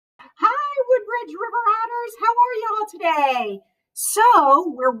Bridge River Otters. How are y'all today?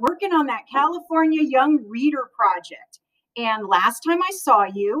 So we're working on that California Young Reader Project. And last time I saw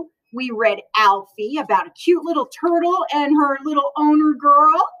you, we read Alfie about a cute little turtle and her little owner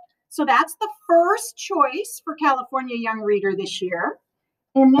girl. So that's the first choice for California Young Reader this year.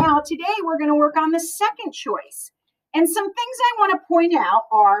 And now today we're going to work on the second choice. And some things I want to point out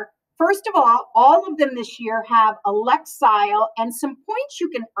are, first of all of them this year have a Lexile and some points you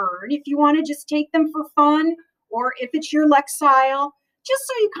can earn if you want to just take them for fun, or if it's your Lexile, just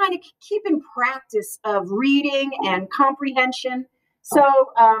so you kind of keep in practice of reading and comprehension. So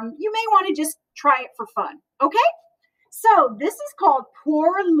you may want to just try it for fun, okay? So this is called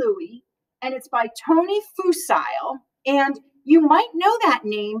Poor Louie, and it's by Tony Fucile. And you might know that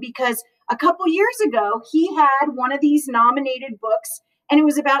name because a couple years ago, he had one of these nominated books, and it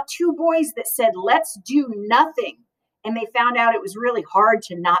was about two boys that said, let's do nothing. And they found out it was really hard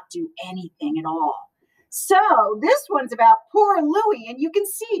to not do anything at all. So this one's about Poor Louie, and you can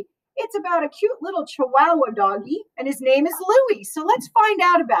see it's about a cute little Chihuahua doggy, and his name is Louie. So let's find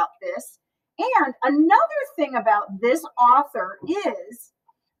out about this. And another thing about this author is,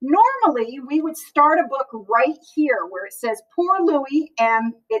 normally we would start a book right here where it says Poor Louie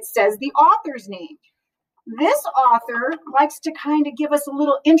and it says the author's name. This author likes to kind of give us a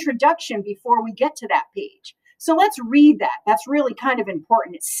little introduction before we get to that page. So let's read that. That's really kind of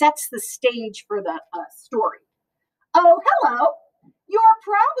important. It sets the stage for the story. Oh, hello. You're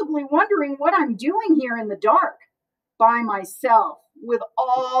probably wondering what I'm doing here in the dark by myself with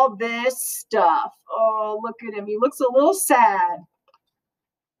all this stuff. Oh, look at him. He looks a little sad.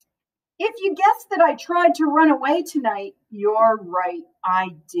 If you guessed that I tried to run away tonight, you're right,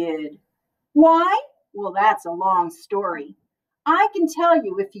 I did. Why? Well, that's a long story. I can tell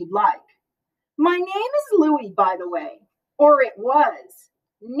you if you'd like. My name is Louie, by the way, or it was.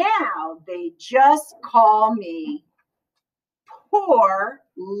 Now they just call me Poor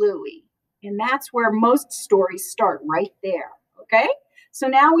Louie. And that's where most stories start, right there, okay? So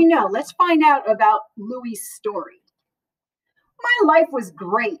now we know. Let's find out about Louie's story. My life was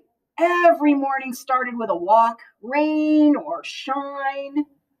great. Every morning started with a walk, rain or shine.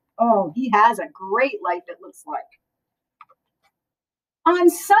 Oh, he has a great life, it looks like. On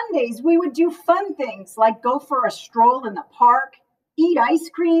Sundays, we would do fun things like go for a stroll in the park, eat ice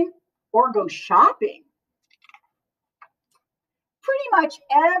cream, or go shopping. Pretty much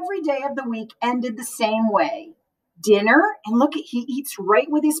every day of the week ended the same way. Dinner, and look, he eats right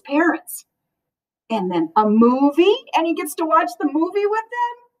with his parents. And then a movie, and he gets to watch the movie with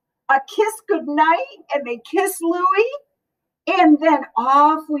them. A kiss goodnight, and they kiss Louie. And then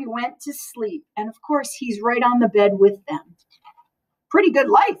off we went to sleep. And of course, he's right on the bed with them. Pretty good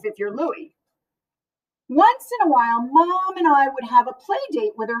life if you're Louie. Once in a while, Mom and I would have a play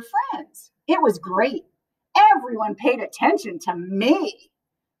date with her friends. It was great. Everyone paid attention to me.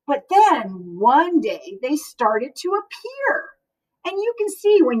 But then one day they started to appear. And you can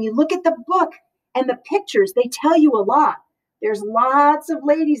see when you look at the book and the pictures, they tell you a lot. There's lots of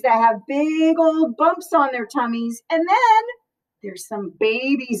ladies that have big old bumps on their tummies. And then there's some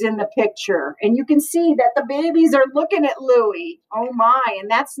babies in the picture. And you can see that the babies are looking at Louie. Oh my,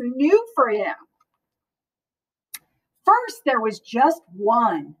 and that's new for him. First, there was just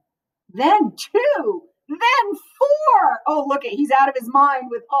one, then two, then four. Oh, look, he's out of his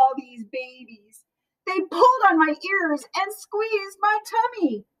mind with all these babies. They pulled on my ears and squeezed my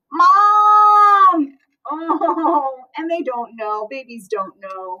tummy. Mom! Oh, and they don't know. Babies don't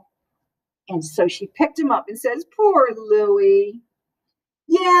know. And so she picked him up and says, Poor Louie.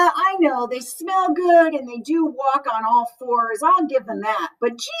 Yeah, I know. They smell good and they do walk on all fours. I'll give them that.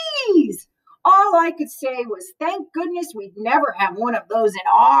 But geez, all I could say was, thank goodness we'd never have one of those in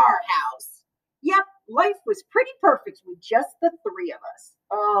our house. Yep, life was pretty perfect with just the three of us.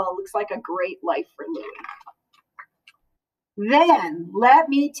 Oh, looks like a great life for Louie. Then, let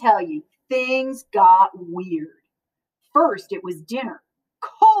me tell you, things got weird. First, it was dinner,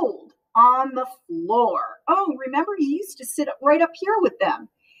 cold on the floor. Oh, remember, he used to sit right up here with them.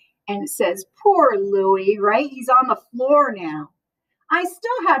 And it says, Poor Louie, right? He's on the floor now. I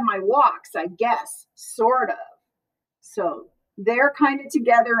still had my walks, I guess, sort of. So they're kind of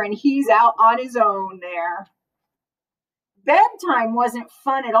together and he's out on his own there. Bedtime wasn't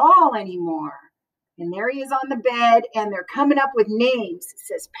fun at all anymore. And there he is on the bed, and they're coming up with names. It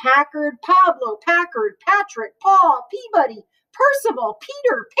says Packard, Pablo, Packard, Patrick, Paul, Peabody, Percival,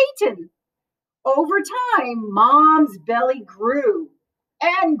 Peter, Peyton. Over time, Mom's belly grew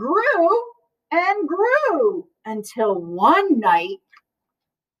and grew and grew until one night,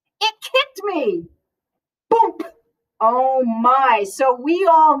 it kicked me. Boom! Oh my, so we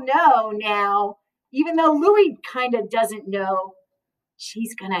all know now, even though Louie kind of doesn't know,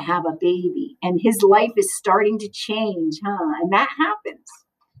 she's going to have a baby and his life is starting to change, huh? And that happens.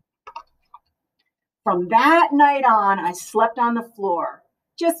 From that night on, I slept on the floor,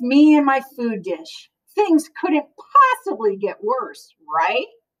 just me and my food dish. Things couldn't possibly get worse, right?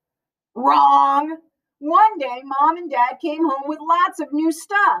 Wrong. One day, Mom and Dad came home with lots of new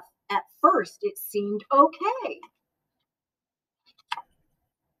stuff. At first, it seemed okay.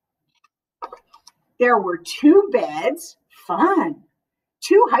 There were 2 beds, fun.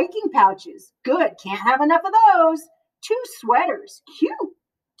 2 hiking pouches, good, can't have enough of those. 2 sweaters, cute.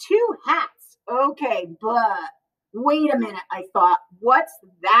 2 hats, okay, but wait a minute, I thought, what's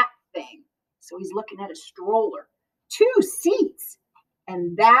that thing? So he's looking at a stroller. 2 seats,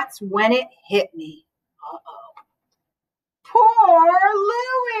 and that's when it hit me. Uh-oh.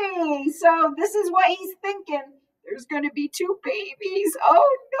 Poor Louie. So this is what he's thinking. There's going to be 2 babies.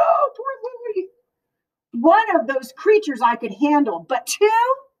 Oh no, poor Louie. One of those creatures I could handle, but 2?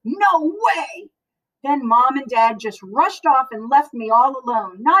 No way. Then Mom and Dad just rushed off and left me all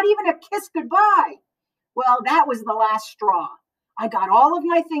alone. Not even a kiss goodbye. Well, that was the last straw. I got all of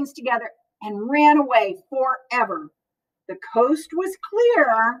my things together and ran away forever. The coast was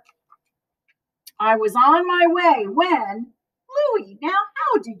clear. I was on my way when, Louie, now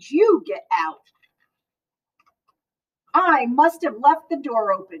how did you get out? I must have left the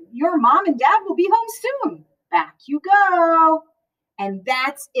door open. Your Mom and Dad will be home soon. Back you go. And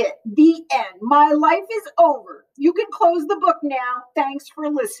that's it. The end. My life is over. You can close the book now. Thanks for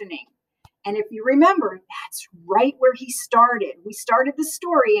listening. And if you remember, that's right where he started. We started the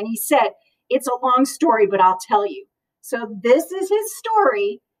story and he said, it's a long story, but I'll tell you. So this is his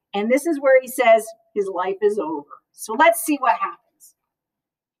story. And this is where he says his life is over. So let's see what happens.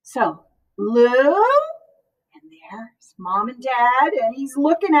 So Lou, and there's Mom and Dad, and he's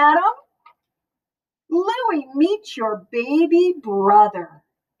looking at him. Louie, meet your baby brother.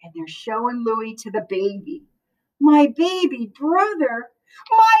 And they're showing Louie to the baby. My baby brother.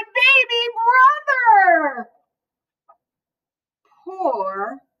 My baby brother.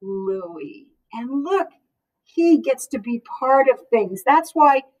 Poor Louie. And look, he gets to be part of things. That's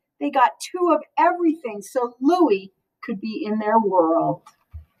why they got 2 of everything, so Louie could be in their world.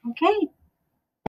 Okay.